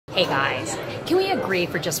Hey guys, can we agree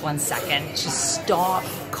for just 1 second to stop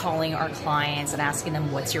calling our clients and asking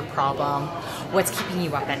them what's your problem, what's keeping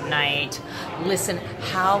you up at night? Listen,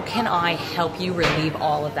 how can I help you relieve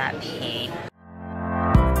all of that pain?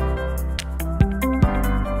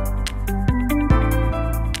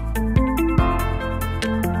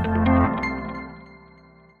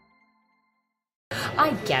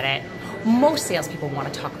 I get it. Most salespeople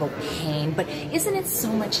want to talk about pain, but isn't it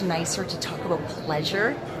so much nicer to talk about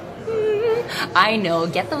pleasure? I know,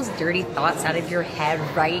 get those dirty thoughts out of your head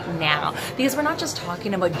right now, because we're not just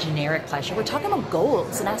talking about generic pleasure, we're talking about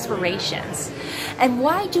goals and aspirations. And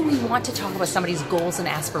why do we want to talk about somebody's goals and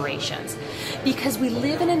aspirations? Because we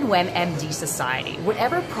live in an MD society.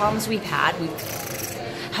 Whatever problems we've had, we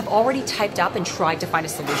have already typed up and tried to find a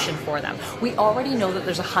solution for them. We already know that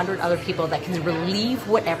there's 100 other people that can relieve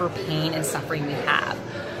whatever pain and suffering we have.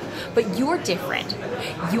 But you're different.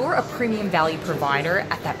 You're a premium value provider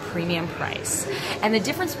at that premium price. And the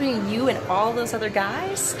difference between you and all those other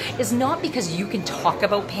guys is not because you can talk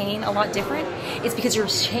about pain a lot different. It's because you're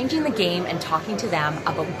changing the game and talking to them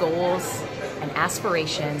about goals and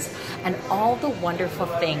aspirations and all the wonderful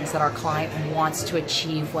things that our client wants to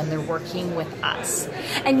achieve when they're working with us.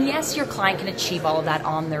 And yes, your client can achieve all of that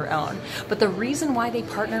on their own, but the reason why they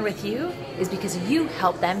partner with you is because you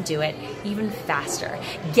help them do it even faster.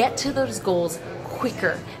 Get to those goals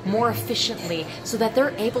quicker, more efficiently, so that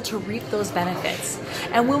they're able to reap those benefits.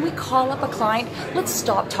 And when we call up a client, let's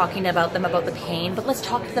stop talking about them about the pain, but let's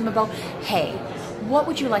talk to them about, hey, what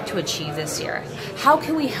would you like to achieve this year? How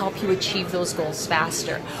can we help you achieve those goals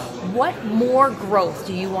faster? What more growth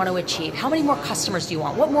do you want to achieve? How many more customers do you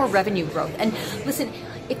want? What more revenue growth? And listen,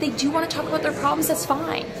 if they do want to talk about their problems, that's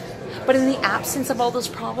fine. But in the absence of all those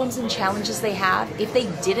problems and challenges they have, if they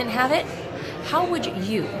didn't have it, how would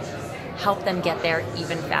you help them get there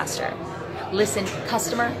even faster? Listen,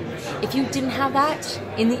 customer, if you didn't have that,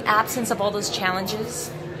 in the absence of all those challenges,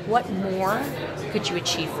 what more could you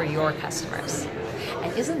achieve for your customers?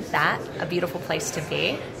 And isn't that a beautiful place to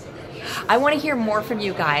be? I want to hear more from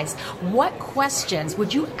you guys. What questions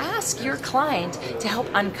would you ask your client to help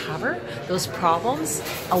uncover those problems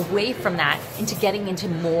away from that into getting into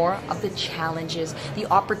more of the challenges, the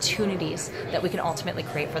opportunities that we can ultimately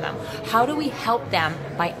create for them? How do we help them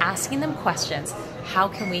by asking them questions? How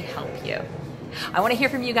can we help you? I want to hear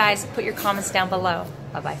from you guys. Put your comments down below.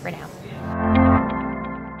 Bye-bye for now.